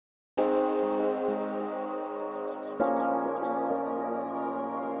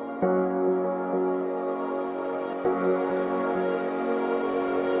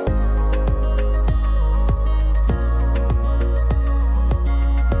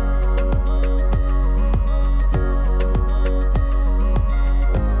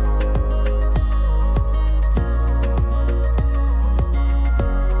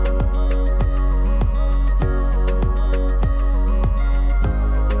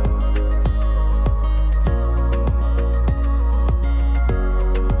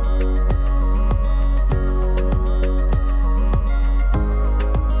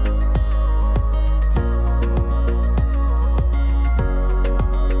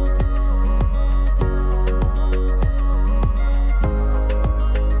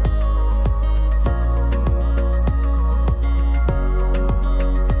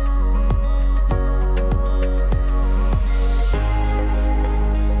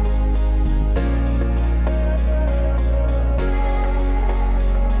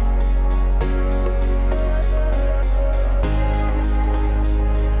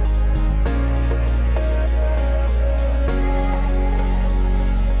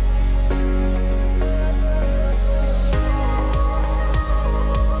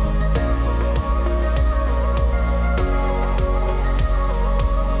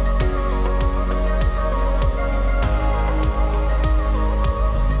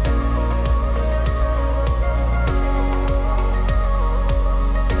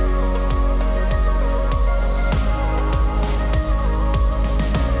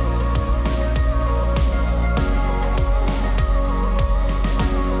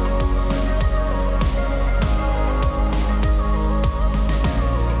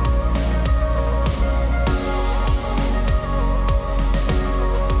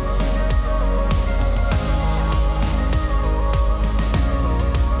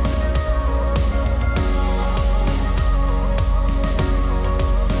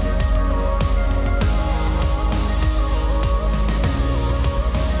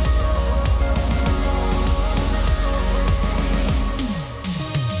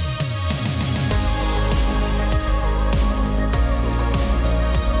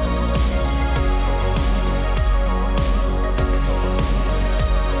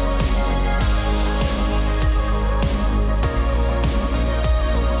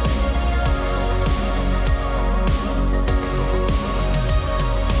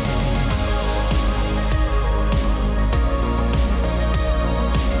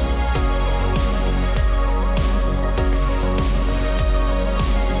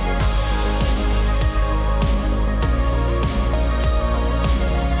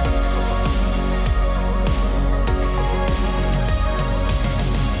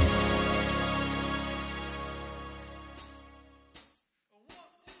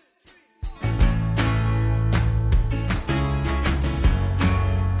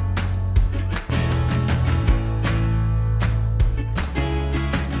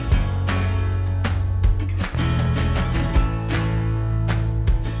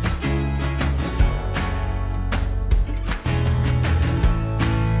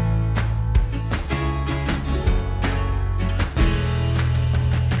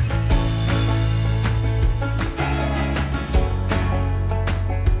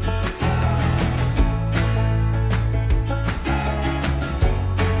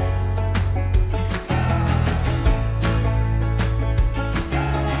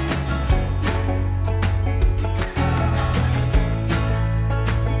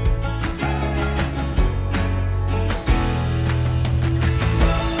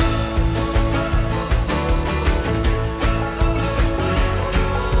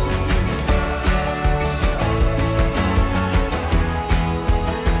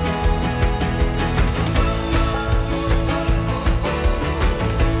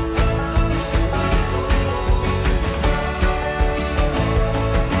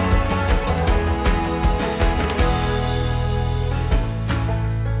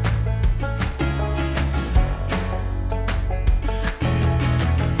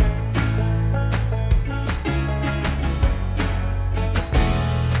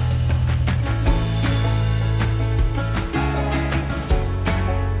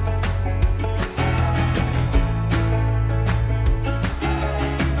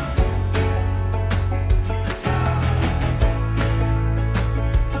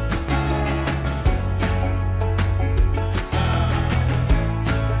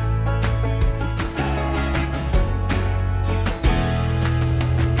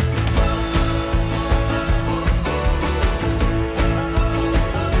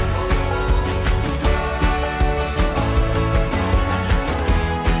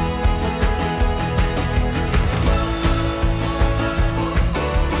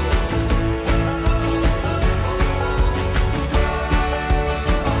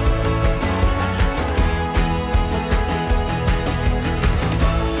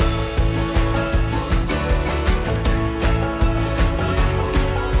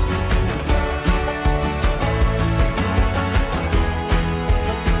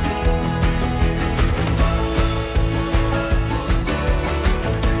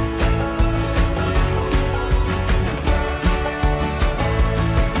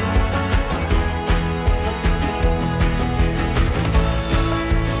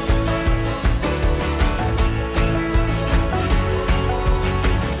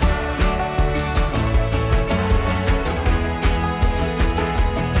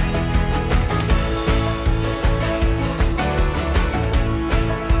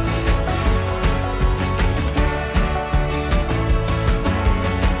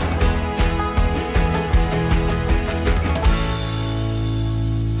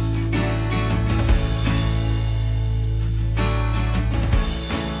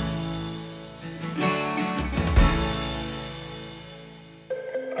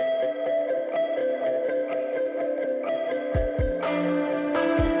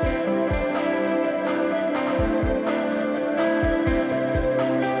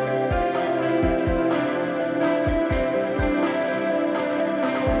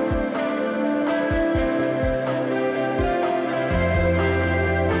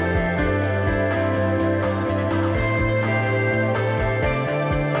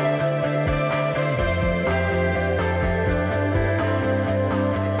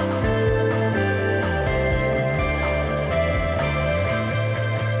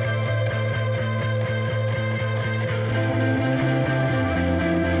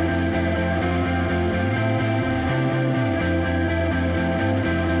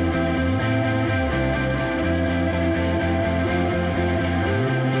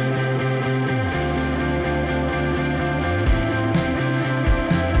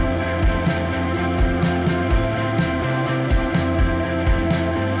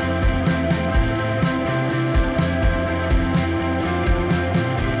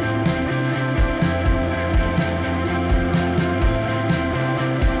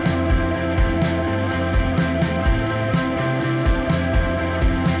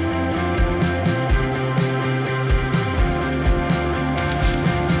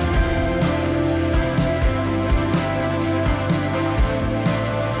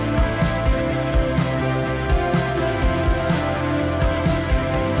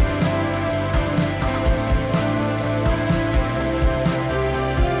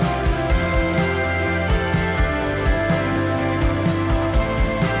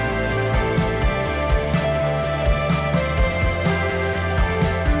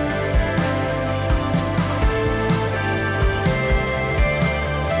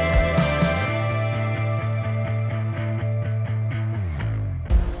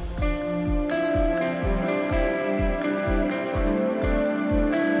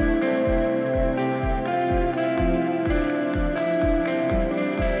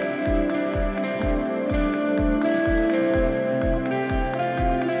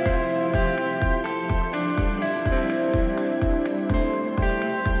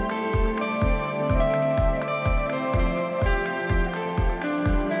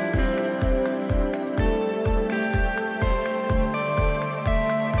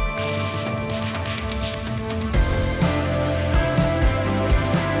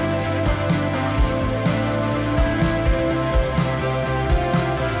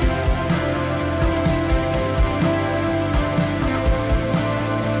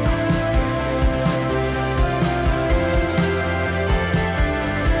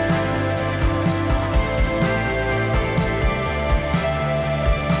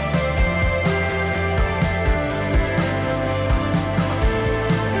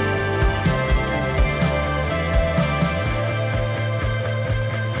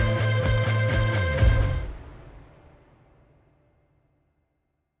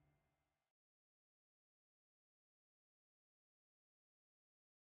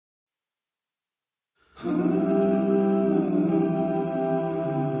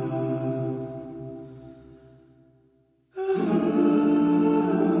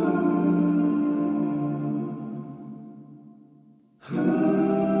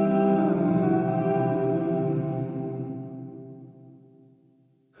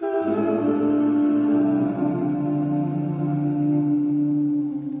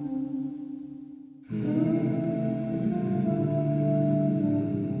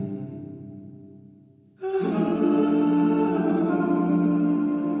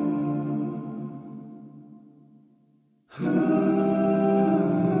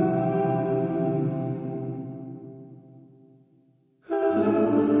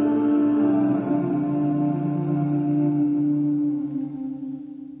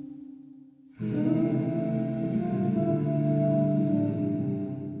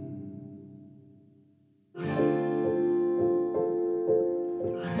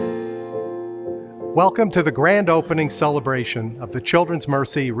Welcome to the grand opening celebration of the Children's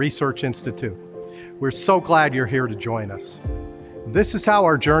Mercy Research Institute. We're so glad you're here to join us. This is how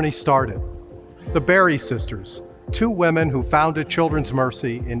our journey started. The Berry sisters, two women who founded Children's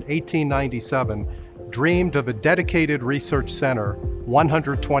Mercy in 1897, dreamed of a dedicated research center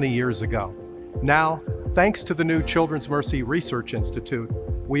 120 years ago. Now, thanks to the new Children's Mercy Research Institute,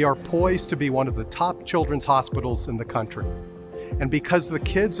 we are poised to be one of the top children's hospitals in the country. And because the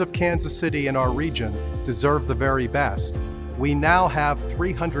kids of Kansas City and our region deserve the very best, we now have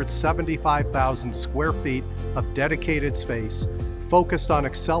 375,000 square feet of dedicated space focused on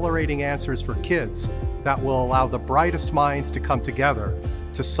accelerating answers for kids that will allow the brightest minds to come together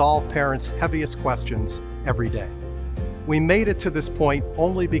to solve parents' heaviest questions every day. We made it to this point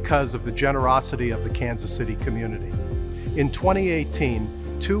only because of the generosity of the Kansas City community. In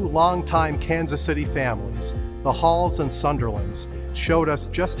 2018, two longtime Kansas City families, the Halls and Sunderlands, showed us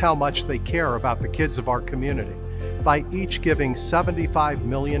just how much they care about the kids of our community by each giving $75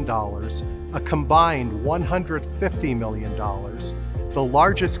 million, a combined $150 million, the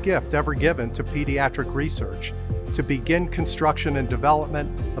largest gift ever given to pediatric research, to begin construction and development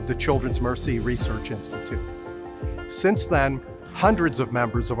of the Children's Mercy Research Institute. Since then, hundreds of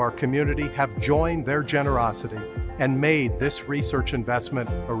members of our community have joined their generosity and made this research investment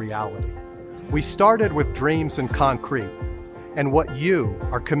a reality. We started with dreams in concrete, and what you,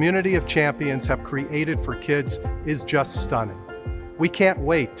 our community of champions, have created for kids is just stunning. We can't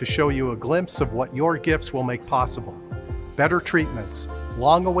wait to show you a glimpse of what your gifts will make possible. Better treatments,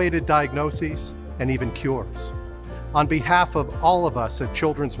 long-awaited diagnoses, and even cures. On behalf of all of us at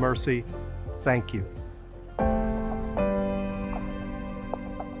Children's Mercy, thank you.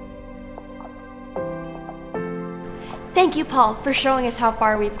 Thank you, Paul, for showing us how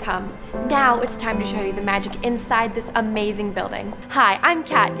far we've come. Now it's time to show you the magic inside this amazing building. Hi, I'm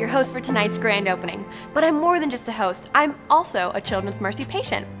Kat, your host for tonight's grand opening. But I'm more than just a host, I'm also a Children's Mercy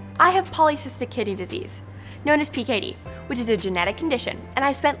patient. I have polycystic kidney disease, known as PKD, which is a genetic condition, and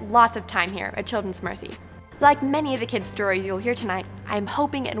I spent lots of time here at Children's Mercy. Like many of the kids' stories you'll hear tonight, I am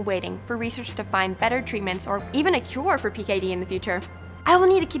hoping and waiting for research to find better treatments or even a cure for PKD in the future. I will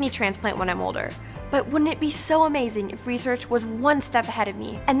need a kidney transplant when I'm older. But wouldn't it be so amazing if research was one step ahead of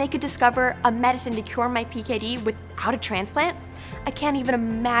me and they could discover a medicine to cure my PKD without a transplant? I can't even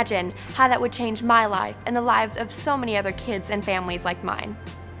imagine how that would change my life and the lives of so many other kids and families like mine.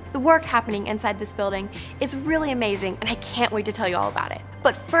 The work happening inside this building is really amazing and I can't wait to tell you all about it.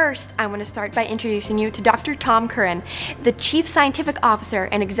 But first, I want to start by introducing you to Dr. Tom Curran, the Chief Scientific Officer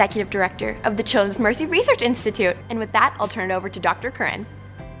and Executive Director of the Children's Mercy Research Institute. And with that, I'll turn it over to Dr. Curran.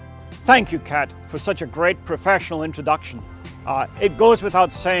 Thank you, Kat, for such a great professional introduction. It goes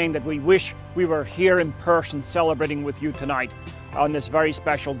without saying that we wish we were here in person celebrating with you tonight on this very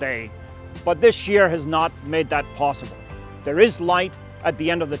special day. But this year has not made that possible. There is light at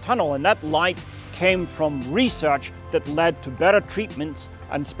the end of the tunnel, and that light came from research that led to better treatments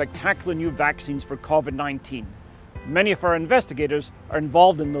and spectacular new vaccines for COVID-19. Many of our investigators are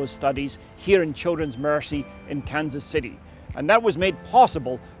involved in those studies here in Children's Mercy in Kansas City. And that was made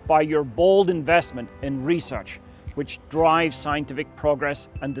possible by your bold investment in research, which drives scientific progress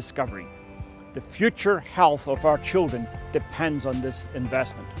and discovery. The future health of our children depends on this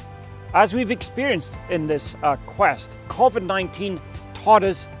investment. As we've experienced in this quest, COVID-19 taught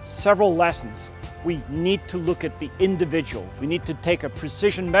us several lessons. We need to look at the individual. We need to take a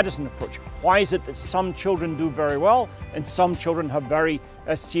precision medicine approach. Why is it that some children do very well and some children have very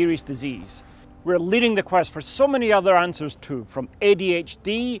serious disease? We're leading the quest for so many other answers too, from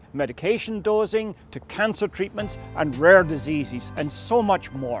ADHD, medication dosing, to cancer treatments and rare diseases, and so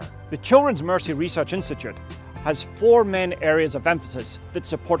much more. The Children's Mercy Research Institute has 4 main areas of emphasis that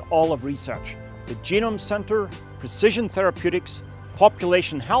support all of research. the Genome Center, Precision Therapeutics,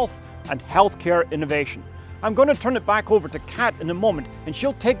 Population Health, and Healthcare Innovation. I'm going to turn it back over to Kat in a moment, and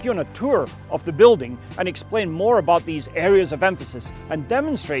she'll take you on a tour of the building and explain more about these areas of emphasis and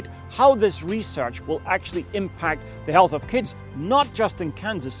demonstrate how this research will actually impact the health of kids, not just in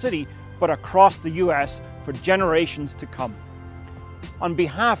Kansas City, but across the US for generations to come. On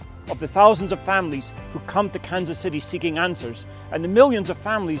behalf of the thousands of families who come to Kansas City seeking answers and the millions of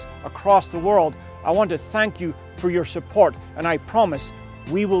families across the world, I want to thank you for your support, and I promise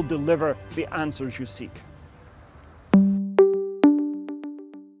we will deliver the answers you seek.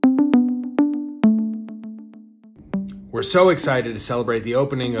 We're so excited to celebrate the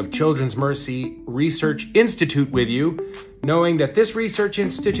opening of Children's Mercy Research Institute with you, knowing that this research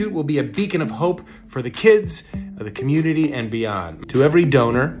institute will be a beacon of hope for the kids, the community, and beyond. To every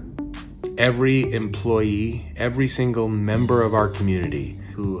donor, every employee, every single member of our community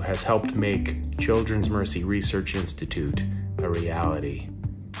who has helped make Children's Mercy Research Institute a reality,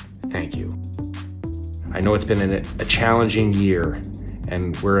 thank you. I know it's been a challenging year,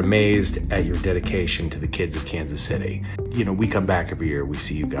 and we're amazed at your dedication to the kids of Kansas City. You know, we come back every year, we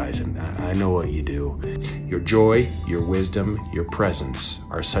see you guys, and I know what you do. Your joy, your wisdom, your presence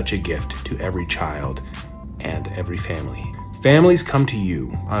are such a gift to every child and every family. Families come to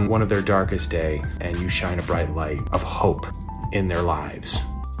you on one of their darkest days, and you shine a bright light of hope in their lives.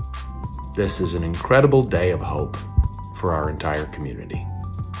 This is an incredible day of hope for our entire community.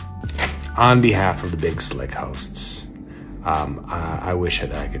 On behalf of the Big Slick hosts, I wish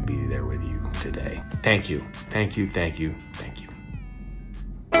that I could be there with you today. Thank you, thank you, thank you, thank you.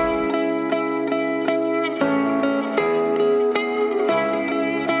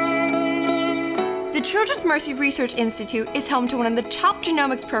 The Children's Mercy Research Institute is home to one of the top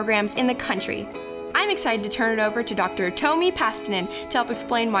genomics programs in the country. I'm excited to turn it over to Dr. Tomi Pastinen to help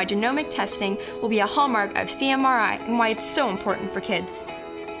explain why genomic testing will be a hallmark of CMRI and why it's so important for kids.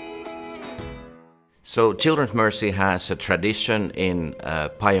 So Children's Mercy has a tradition in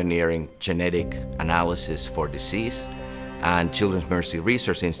pioneering genetic analysis for disease, and Children's Mercy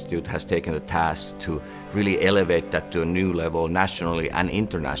Research Institute has taken the task to really elevate that to a new level nationally and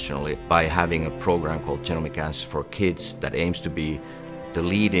internationally by having a program called Genomic Answers for Kids that aims to be the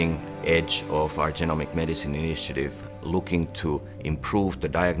leading edge of our genomic medicine initiative, looking to improve the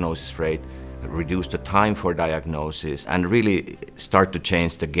diagnosis rate, reduce the time for diagnosis, and really start to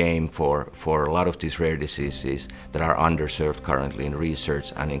change the game for a lot of these rare diseases that are underserved currently in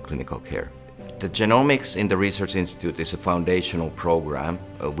research and in clinical care. The Genomics in the Research Institute is a foundational program.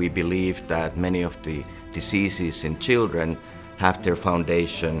 We believe that many of the diseases in children have their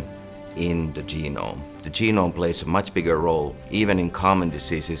foundation in the genome. The genome plays a much bigger role even in common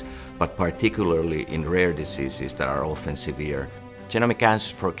diseases, but particularly in rare diseases that are often severe. Genomic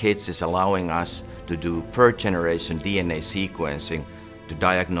Answers for Kids is allowing us to do third-generation DNA sequencing to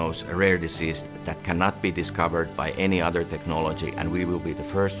diagnose a rare disease that cannot be discovered by any other technology, and we will be the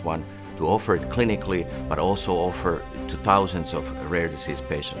first one to offer it clinically, but also offer to thousands of rare disease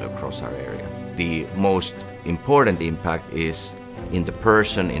patients across our area. The most important impact is in the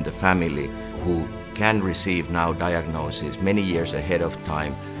person, in the family, who can receive now diagnoses many years ahead of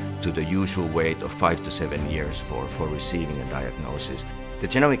time to the usual wait of 5 to 7 years for receiving a diagnosis. The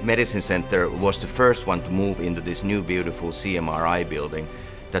Genomic Medicine Center was the first one to move into this new beautiful CMRI building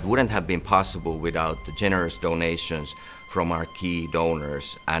that wouldn't have been possible without the generous donations from our key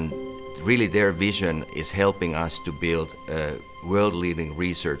donors, and really their vision is helping us to build a world-leading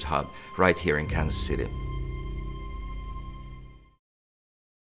research hub right here in Kansas City.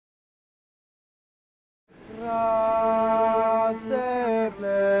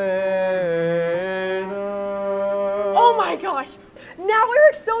 Oh my gosh! Now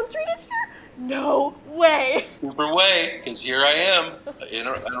Eric Stone Street is here? No way! Super way, because here I am in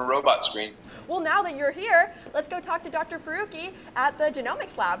a robot screen. Well, now that you're here, let's go talk to Dr. Faruqi at the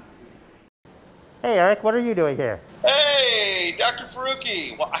Genomics Lab. Hey Eric, what are you doing here? Hey, Dr.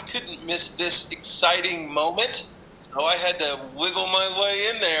 Faruqi. Well, I couldn't miss this exciting moment, so I had to wiggle my way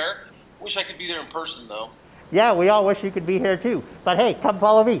in there. Wish I could be there in person, though. Yeah, we all wish you could be here too. But hey, come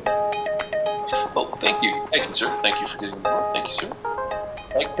follow me. Oh, thank you. Thank you, sir. Thank you for getting me. Thank you, sir.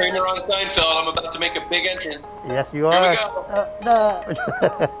 Like Kramer on Seinfeld, I'm about to make a big entrance. Yes, you are. Here we go. No.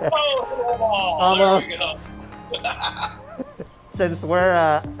 Oh, there we go. Since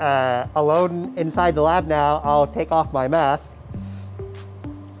we're alone inside the lab now, I'll take off my mask.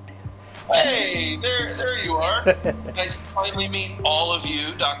 Hey, there you are. Nice to finally meet all of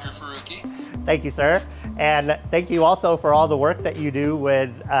you, Dr. Faruqi. Thank you, sir. And thank you also for all the work that you do with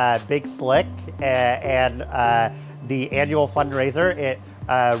Big Slick and the annual fundraiser. It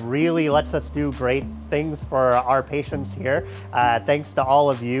really lets us do great things for our patients here. Thanks to all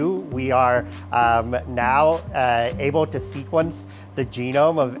of you, we are now able to sequence the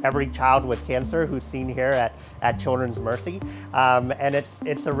genome of every child with cancer who's seen here at Children's Mercy. And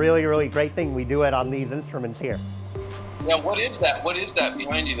it's a really, really great thing. We do it on these instruments here. Yeah, what is that? What is that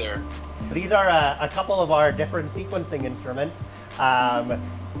behind you there? These are a couple of our different sequencing instruments.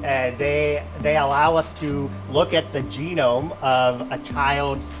 They allow us to look at the genome of a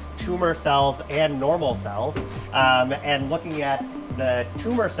child's tumor cells and normal cells. And looking at the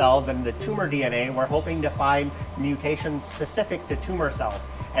tumor cells and the tumor DNA, we're hoping to find mutations specific to tumor cells.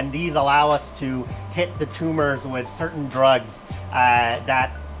 And these allow us to hit the tumors with certain drugs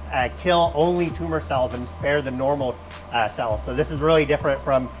that kill only tumor cells and spare the normal cells. So this is really different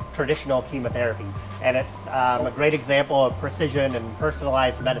from traditional chemotherapy. And it's a great example of precision and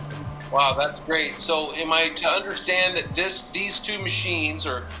personalized medicine. Wow, that's great. So am I to understand that these two machines,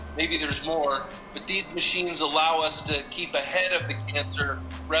 or maybe there's more, but these machines allow us to keep ahead of the cancer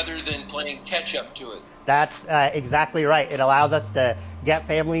rather than playing catch up to it? That's exactly right. It allows us to get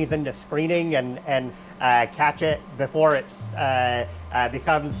families into screening and catch it before it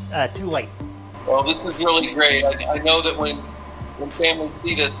becomes too late. Well, this is really great. I know that when families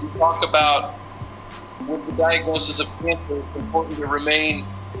see this, we talk about with the diagnosis of cancer, it's important to remain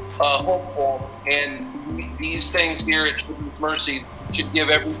hopeful, and these things here at Children's Mercy should give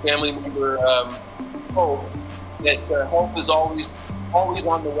every family member hope that hope is always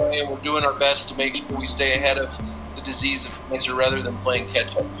on the way, and we're doing our best to make sure we stay ahead of the disease of cancer rather than playing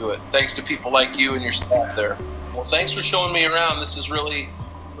catch up to it. Thanks to people like you and your staff there. Well, thanks for showing me around. This has really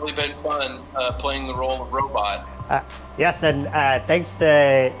been fun playing the role of robot. Yes, and thanks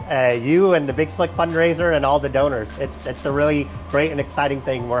to you and the Big Slick fundraiser and all the donors. It's a really great and exciting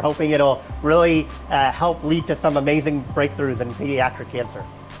thing. We're hoping it'll really help lead to some amazing breakthroughs in pediatric cancer.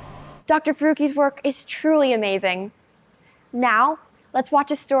 Dr. Faruqi's work is truly amazing. Now, let's watch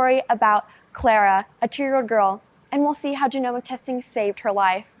a story about Clara, a 2-year-old girl, and we'll see how genomic testing saved her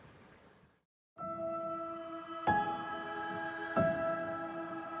life.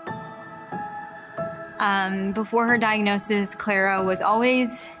 Before her diagnosis, Clara was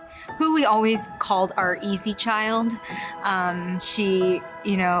always who we always called our easy child. She,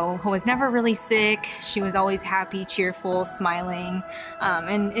 was never really sick. She was always happy, cheerful, smiling.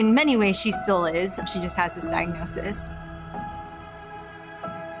 And in many ways, she still is. She just has this diagnosis.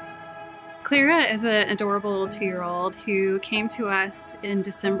 Clara is an adorable little 2-year-old who came to us in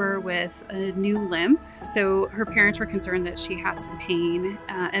December with a new limp. So her parents were concerned that she had some pain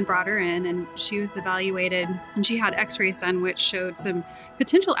and brought her in, and she was evaluated, and she had x-rays done which showed some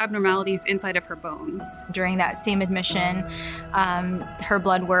potential abnormalities inside of her bones. During that same admission, her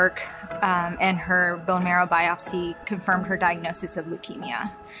blood work and her bone marrow biopsy confirmed her diagnosis of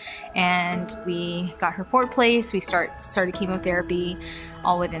leukemia. And we got her port placed, we started chemotherapy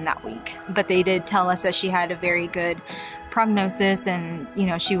all within that week. But they did tell us that she had a very good prognosis and,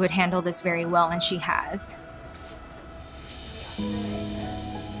 she would handle this very well, and she has.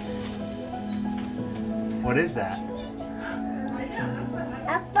 What is that?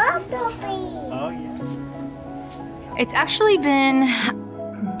 A bumblebee. Oh, yeah. It's actually been,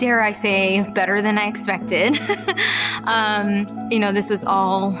 dare I say, better than I expected. This was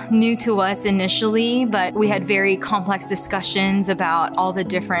all new to us initially, but we had very complex discussions about all the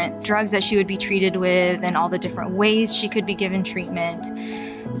different drugs that she would be treated with and all the different ways she could be given treatment.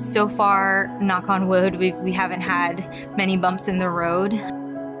 So far, knock on wood, we haven't had many bumps in the road.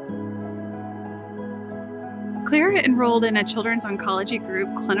 Clara enrolled in a children's oncology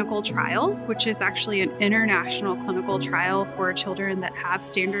group clinical trial, which is actually an international clinical trial for children that have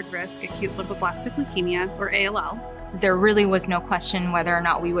standard risk acute lymphoblastic leukemia, or ALL. There really was no question whether or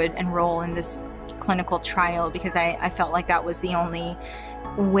not we would enroll in this clinical trial, because I felt like that was the only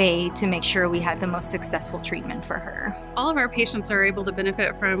way to make sure we had the most successful treatment for her. All of our patients are able to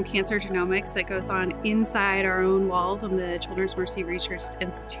benefit from cancer genomics that goes on inside our own walls in the Children's Mercy Research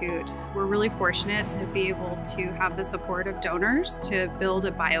Institute. We're really fortunate to be able to have the support of donors to build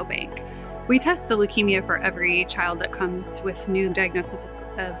a biobank. We test the leukemia for every child that comes with new diagnosis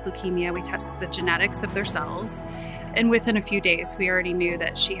of leukemia. We test the genetics of their cells. And within a few days, we already knew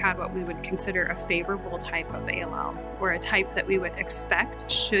that she had what we would consider a favorable type of ALL, or a type that we would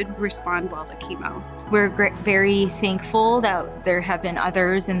expect should respond well to chemo. We're very thankful that there have been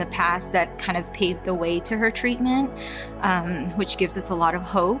others in the past that kind of paved the way to her treatment, which gives us a lot of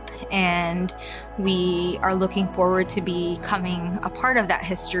hope. And we are looking forward to becoming a part of that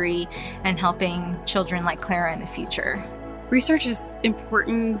history and helping children like Clara in the future. Research is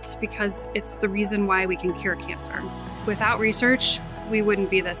important because it's the reason why we can cure cancer. Without research, we wouldn't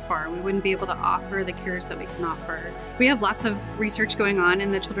be this far. We wouldn't be able to offer the cures that we can offer. We have lots of research going on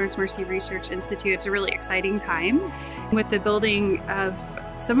in the Children's Mercy Research Institute. It's a really exciting time. With the building of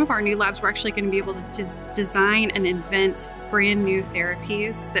some of our new labs, we're actually going to be able to design and invent brand new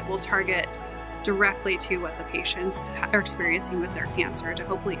therapies that will target directly to what the patients are experiencing with their cancer to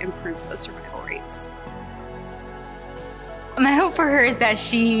hopefully improve those survival rates. My hope for her is that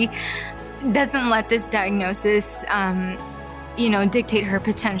she doesn't let this diagnosis, dictate her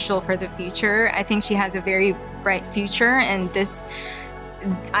potential for the future. I think she has a very bright future, and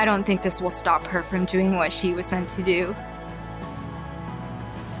I don't think this will stop her from doing what she was meant to do.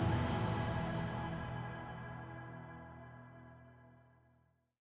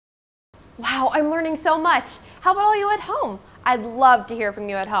 Wow, I'm learning so much. How about all you at home? I'd love to hear from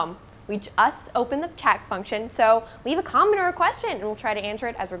you at home. We just opened the chat function, so leave a comment or a question and we'll try to answer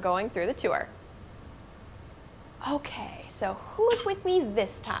it as we're going through the tour. Okay, so who's with me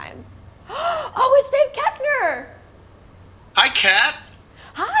this time? Oh, it's Dave Keckner! Hi, Kat.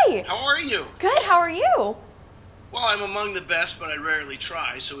 Hi! How are you? Good, how are you? Well, I'm among the best, but I rarely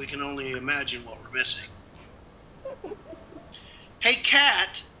try, so we can only imagine what we're missing. Hey,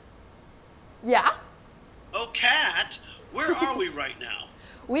 Kat. Yeah? Oh, Kat, where are we right now?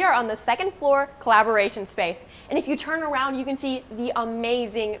 We are on the second floor collaboration space, and if you turn around, you can see the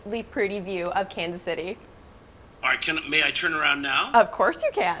amazingly pretty view of Kansas City. All right, may I turn around now? Of course you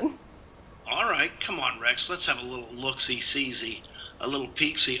can. All right, come on, Rex. Let's have a little look-see-see-see, a little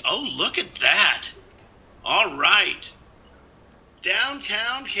peek-see. Oh, look at that. All right.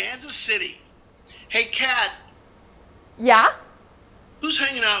 Downtown Kansas City. Hey, Kat. Yeah? Who's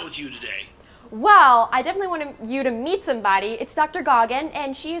hanging out with you today? Well, I definitely want you to meet somebody. It's Dr. Goggin,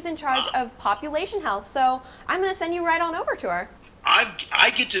 and she is in charge of population health, so I'm going to send you right on over to her.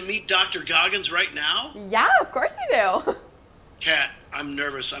 I get to meet Dr. Goggins right now? Yeah, of course you do. Kat, I'm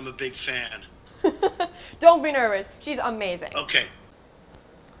nervous. I'm a big fan. Don't be nervous. She's amazing. Okay.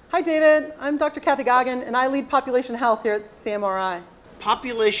 Hi, David. I'm Dr. Kathy Goggin, and I lead population health here at CMRI.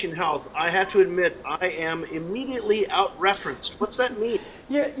 Population health, I have to admit, I am immediately out-referenced. What's that mean?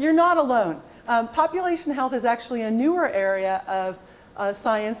 You're not alone. Population health is actually a newer area of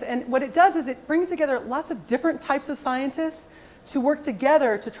science, and what it does is it brings together lots of different types of scientists to work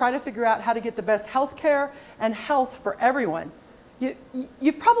together to try to figure out how to get the best health care and health for everyone.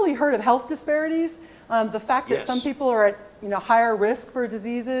 You've probably heard of health disparities, the fact that some people are at higher risk for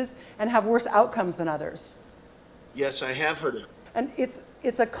diseases and have worse outcomes than others. Yes, I have heard of it. And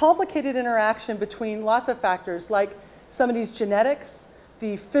it's a complicated interaction between lots of factors like somebody's genetics,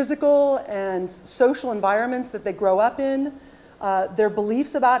 the physical and social environments that they grow up in, their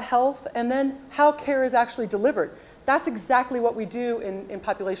beliefs about health, and then how care is actually delivered. That's exactly what we do in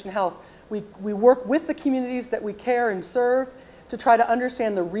population health. We work with the communities that we care and serve to try to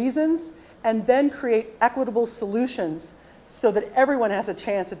understand the reasons and then create equitable solutions so that everyone has a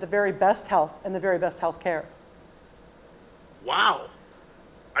chance at the very best health and the very best health care. Wow.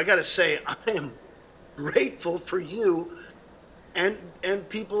 I got to say, I am grateful for you and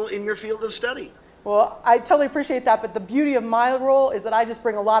people in your field of study. Well, I totally appreciate that, but the beauty of my role is that I just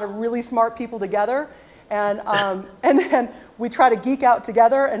bring a lot of really smart people together, and then we try to geek out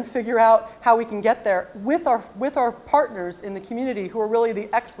together and figure out how we can get there with our partners in the community who are really the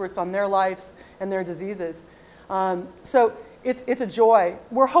experts on their lives and their diseases. So it's a joy.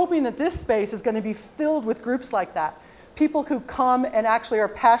 We're hoping that this space is going to be filled with groups like that. People who come and actually are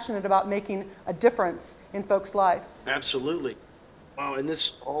passionate about making a difference in folks' lives. Absolutely. Wow, and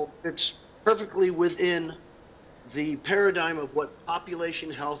this all fits perfectly within the paradigm of what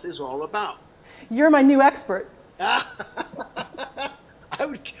population health is all about. You're my new expert. I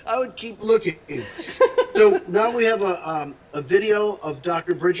would keep looking. So now we have a video of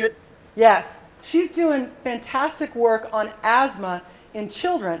Dr. Bridget. Yes, she's doing fantastic work on asthma in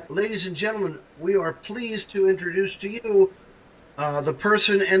children. Ladies and gentlemen, we are pleased to introduce to you the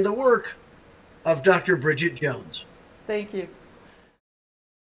person and the work of Dr. Bridget Jones. Thank you.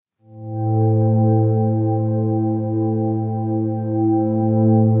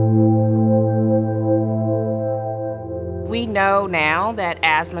 We know now that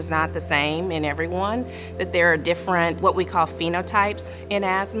asthma is not the same in everyone, that there are different, what we call phenotypes in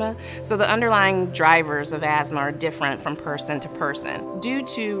asthma. So the underlying drivers of asthma are different from person to person. Due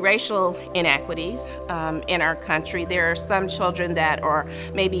to racial inequities in our country, there are some children that are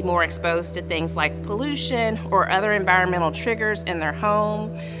maybe more exposed to things like pollution or other environmental triggers in their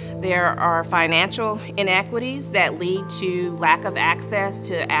home. There are financial inequities that lead to lack of access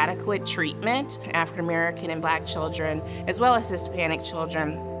to adequate treatment. African American and Black children, as well as Hispanic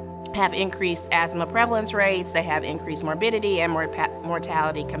children, have increased asthma prevalence rates, they have increased morbidity and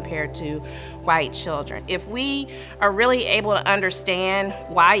mortality compared to white children. If we are really able to understand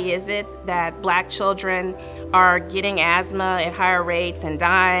why is it that Black children are getting asthma at higher rates and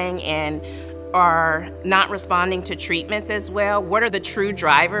dying and are not responding to treatments as well, what are the true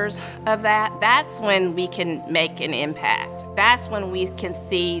drivers of that? That's when we can make an impact. That's when we can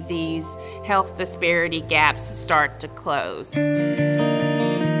see these health disparity gaps start to close.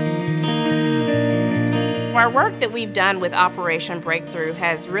 Our work that we've done with Operation Breakthrough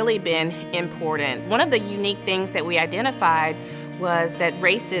has really been important. One of the unique things that we identified was that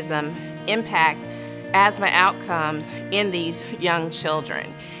racism impact asthma outcomes in these young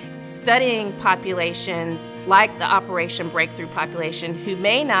children. Studying populations like the Operation Breakthrough population who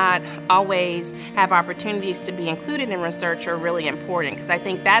may not always have opportunities to be included in research are really important, because I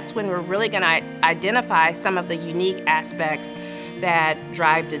think that's when we're really going to identify some of the unique aspects that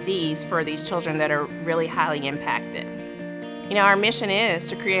drive disease for these children that are really highly impacted. You know, our mission is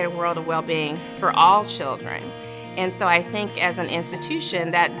to create a world of well-being for all children. And so I think as an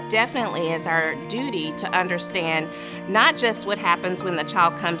institution, that definitely is our duty to understand not just what happens when the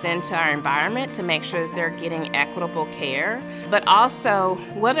child comes into our environment to make sure that they're getting equitable care, but also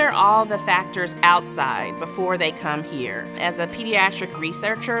what are all the factors outside before they come here. As a pediatric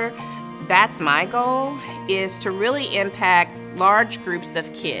researcher, that's my goal, is to really impact large groups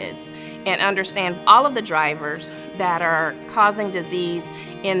of kids and understand all of the drivers that are causing disease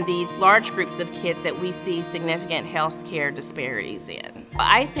in these large groups of kids that we see significant health care disparities in.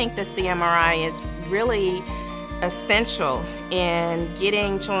 I think the CMRI is really essential in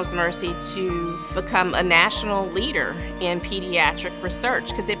getting Children's Mercy to become a national leader in pediatric research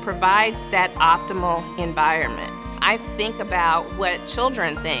because it provides that optimal environment. I think about what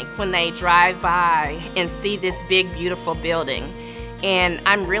children think when they drive by and see this big, beautiful building. And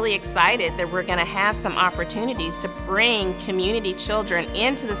I'm really excited that we're going to have some opportunities to bring community children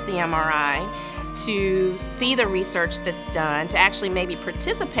into the CMRI to see the research that's done, to actually maybe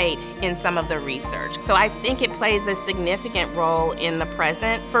participate in some of the research. So I think it plays a significant role in the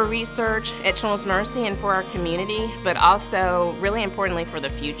present for research at Children's Mercy and for our community, but also really importantly for the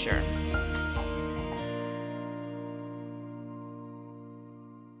future.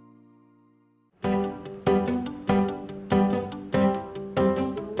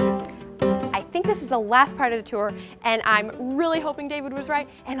 This is the last part of the tour, and I'm really hoping David was right,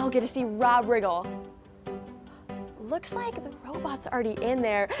 and I'll get to see Rob Riggle. Looks like the robot's already in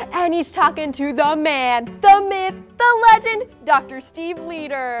there, and he's talking to the man, the myth, the legend, Dr. Steve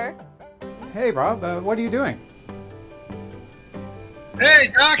Leader. Hey, Rob, what are you doing?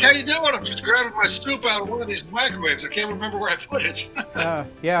 Hey, Doc, how you doing? I'm just grabbing my soup out of one of these microwaves. I can't remember where I put it.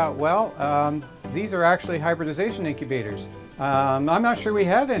 Yeah, well, these are actually hybridization incubators. I'm not sure we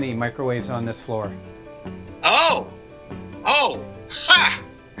have any microwaves on this floor. Oh, ha!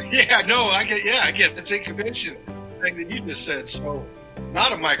 Yeah, no, I get the incubation thing that you just said. So,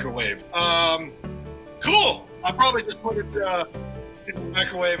 not a microwave. Cool. I'll probably just put it in the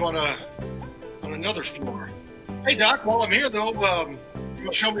microwave on another floor. Hey, Doc, while I'm here though, you want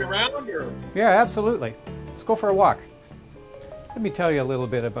to show me around or? Yeah, absolutely. Let's go for a walk. Let me tell you a little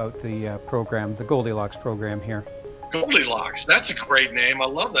bit about the program, the Goldilocks program here. Goldilocks, that's a great name. I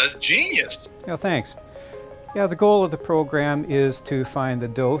love that. Genius. Yeah, thanks. Yeah, the goal of the program is to find the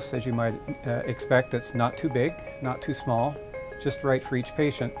dose, as you might expect, that's not too big, not too small, just right for each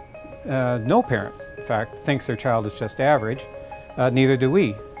patient. No parent, in fact, thinks their child is just average. Neither do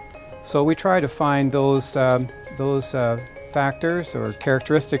we. So we try to find those factors or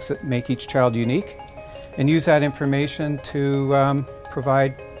characteristics that make each child unique and use that information to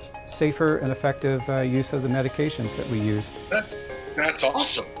provide safer and effective use of the medications that we use. That's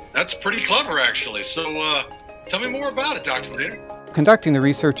awesome. That's pretty clever, actually. So tell me more about it, Dr. Leader. Conducting the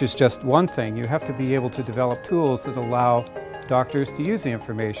research is just one thing. You have to be able to develop tools that allow doctors to use the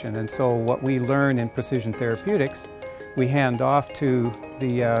information. And so what we learn in precision therapeutics, we hand off to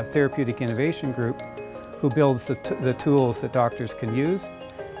the Therapeutic Innovation Group, who builds the tools that doctors can use.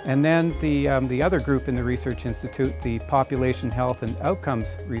 And then the other group in the Research Institute, the Population Health and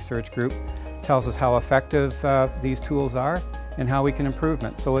Outcomes Research Group, tells us how effective these tools are and how we can improve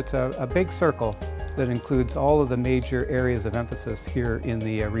them. So it's a big circle that includes all of the major areas of emphasis here in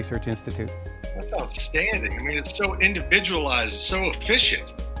the Research Institute. That's outstanding. I mean, it's so individualized, so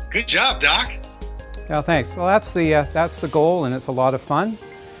efficient. Good job, Doc. Yeah, thanks. Well, that's the goal, and it's a lot of fun.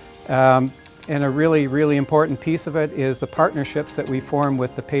 And a really, really important piece of it is the partnerships that we form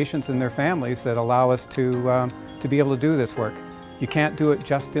with the patients and their families that allow us to be able to do this work. You can't do it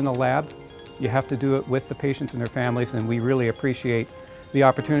just in a lab. You have to do it with the patients and their families, and we really appreciate the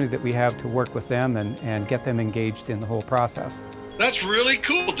opportunity that we have to work with them and get them engaged in the whole process. That's really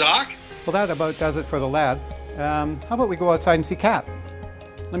cool, Doc. Well, that about does it for the lab. How about we go outside and see Kat?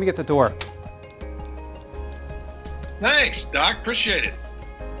 Let me get the door. Thanks, Doc. Appreciate it.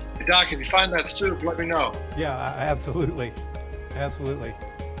 Hey, Doc, if you find that soup, let me know. Yeah, absolutely. Absolutely.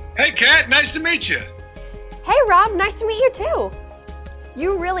 Hey, Kat, nice to meet you. Hey, Rob, nice to meet you too.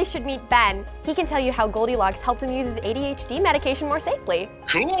 You really should meet Ben. He can tell you how Goldilocks helped him use his ADHD medication more safely.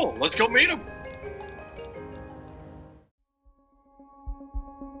 Cool, let's go meet him.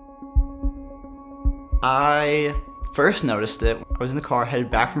 I first noticed it. I was in the car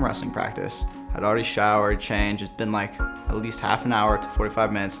headed back from wrestling practice. I'd already showered, changed. It's been like at least half an hour to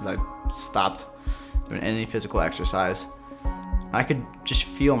 45 minutes since I stopped doing any physical exercise. I could just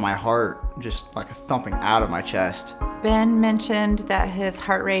feel my heart just like thumping out of my chest. Ben mentioned that his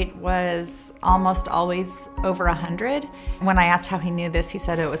heart rate was almost always over 100. When I asked how he knew this, he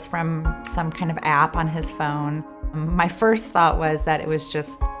said it was from some kind of app on his phone. My first thought was that it was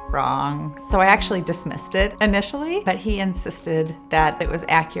just wrong, so I actually dismissed it initially, but he insisted that it was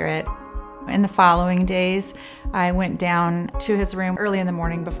accurate. In the following days, I went down to his room early in the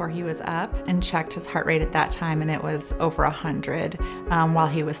morning before he was up and checked his heart rate at that time, and it was over 100 while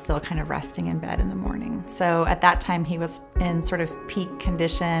he was still kind of resting in bed in the morning. So at that time, he was in sort of peak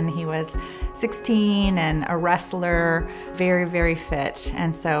condition. He was 16 and a wrestler, very, very fit,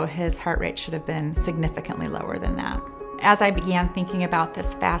 and so his heart rate should have been significantly lower than that. As I began thinking about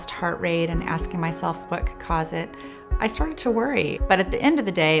this fast heart rate and asking myself what could cause it, I started to worry. But at the end of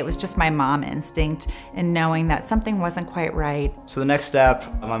the day, it was just my mom instinct in knowing that something wasn't quite right. So the next step,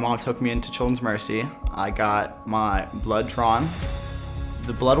 my mom took me into Children's Mercy. I got my blood drawn.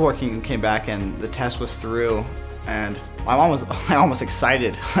 The blood working came back and the test was through, and my mom was almost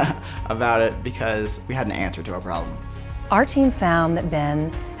excited about it because we had an answer to our problem. Our team found that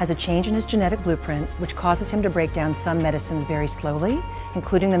Ben has a change in his genetic blueprint, which causes him to break down some medicines very slowly,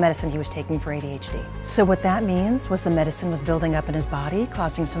 including the medicine he was taking for ADHD. So what that means was the medicine was building up in his body,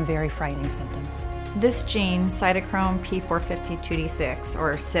 causing some very frightening symptoms. This gene, cytochrome P450-2D6,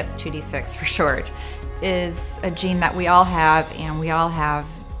 or CYP2D6 for short, is a gene that we all have, and we all have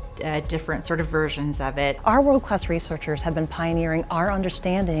different sort of versions of it. Our world-class researchers have been pioneering our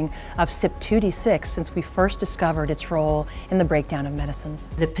understanding of CYP2D6 since we first discovered its role in the breakdown of medicines.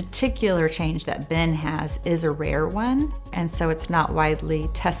 The particular change that Ben has is a rare one, and so it's not widely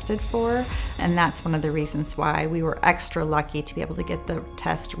tested for, and that's one of the reasons why we were extra lucky to be able to get the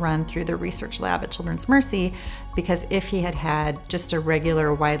test run through the research lab at Children's Mercy, because if he had had just a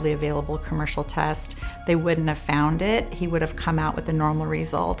regular, widely available commercial test, they wouldn't have found it. He would have come out with a normal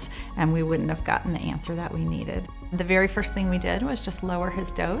result, and we wouldn't have gotten the answer that we needed. The very first thing we did was just lower his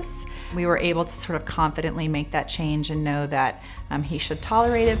dose. We were able to sort of confidently make that change and know that he should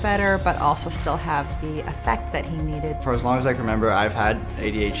tolerate it better, but also still have the effect that he needed. For as long as I can remember, I've had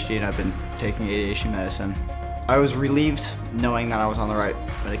ADHD and I've been taking ADHD medicine. I was relieved knowing that I was on the right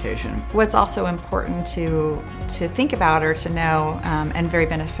medication. What's also important to think about or to know, and very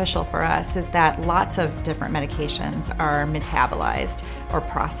beneficial for us, is that lots of different medications are metabolized or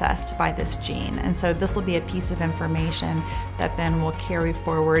processed by this gene. And so this will be a piece of information that Ben will carry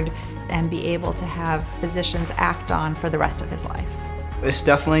forward and be able to have physicians act on for the rest of his life. It's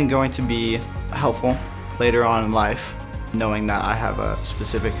definitely going to be helpful later on in life, knowing that I have a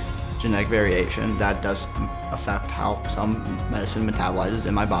specific genetic variation that does affect how some medicine metabolizes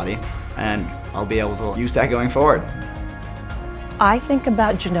in my body, and I'll be able to use that going forward. I think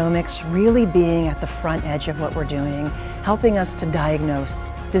about genomics really being at the front edge of what we're doing, helping us to diagnose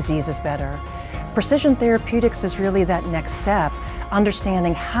diseases better. Precision therapeutics is really that next step,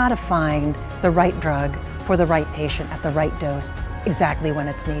 understanding how to find the right drug for the right patient at the right dose, exactly when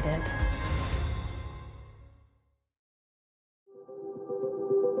it's needed.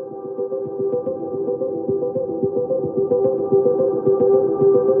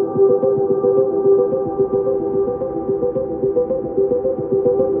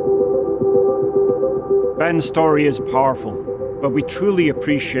 Ben's story is powerful, but we truly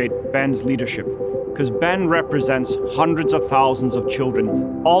appreciate Ben's leadership because Ben represents hundreds of thousands of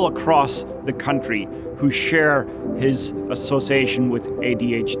children all across the country who share his association with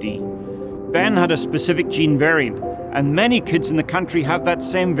ADHD. Ben had a specific gene variant, and many kids in the country have that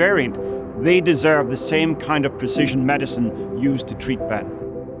same variant. They deserve the same kind of precision medicine used to treat Ben.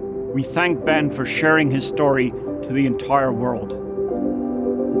 We thank Ben for sharing his story to the entire world.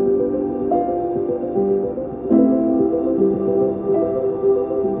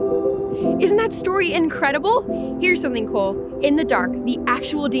 Isn't that that story incredible? Here's something cool. In the dark, the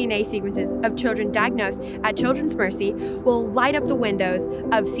actual DNA sequences of children diagnosed at Children's Mercy will light up the windows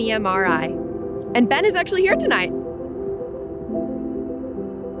of CMRI. And Ben is actually here tonight.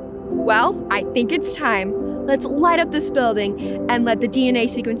 Well, I think it's time. Let's light up this building and let the DNA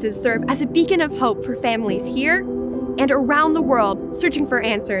sequences serve as a beacon of hope for families here and around the world searching for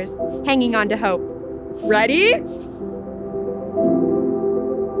answers, hanging on to hope. Ready? 3,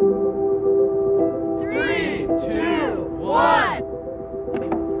 2, 1.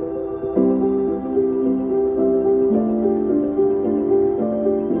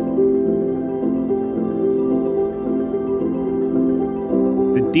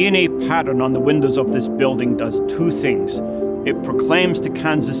 The DNA pattern on the windows of this building does two things. It proclaims to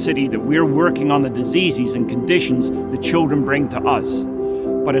Kansas City that we're working on the diseases and conditions the children bring to us.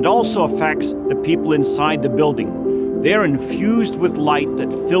 But it also affects the people inside the building. They're infused with light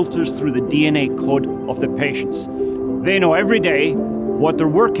that filters through the DNA code of the patients. They know every day what they're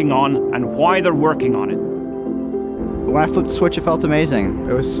working on and why they're working on it. When I flipped the switch, it felt amazing.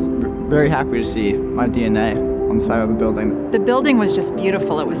 I was very happy to see my DNA on the side of the building. The building was just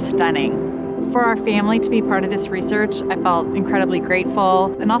beautiful. It was stunning. For our family to be part of this research, I felt incredibly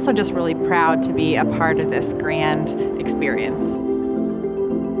grateful and also just really proud to be a part of this grand experience.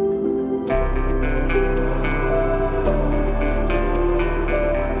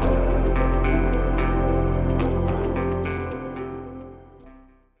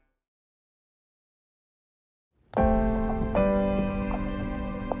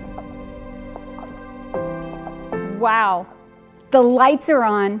 Wow, the lights are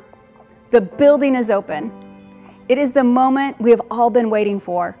on, the building is open. It is the moment we have all been waiting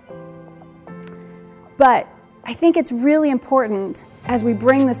for. But I think it's really important as we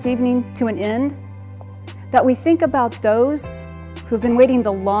bring this evening to an end that we think about those who've been waiting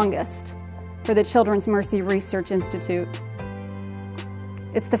the longest for the Children's Mercy Research Institute.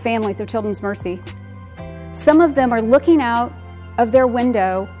 It's the families of Children's Mercy. Some of them are looking out of their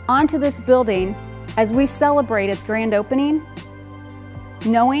window onto this building as we celebrate its grand opening,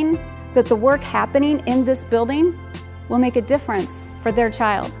 knowing that the work happening in this building will make a difference for their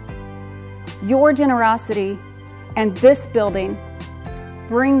child. Your generosity and this building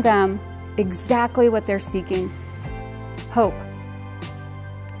bring them exactly what they're seeking: hope.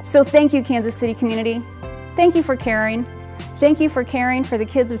 So thank you, Kansas City community. Thank you for caring. Thank you for caring for the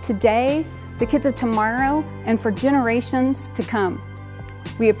kids of today, the kids of tomorrow, and for generations to come.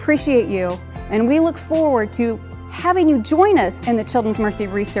 We appreciate you, and we look forward to having you join us in the Children's Mercy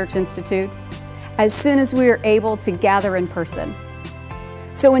Research Institute as soon as we are able to gather in person.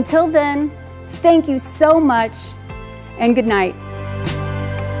 So until then, thank you so much, and good night.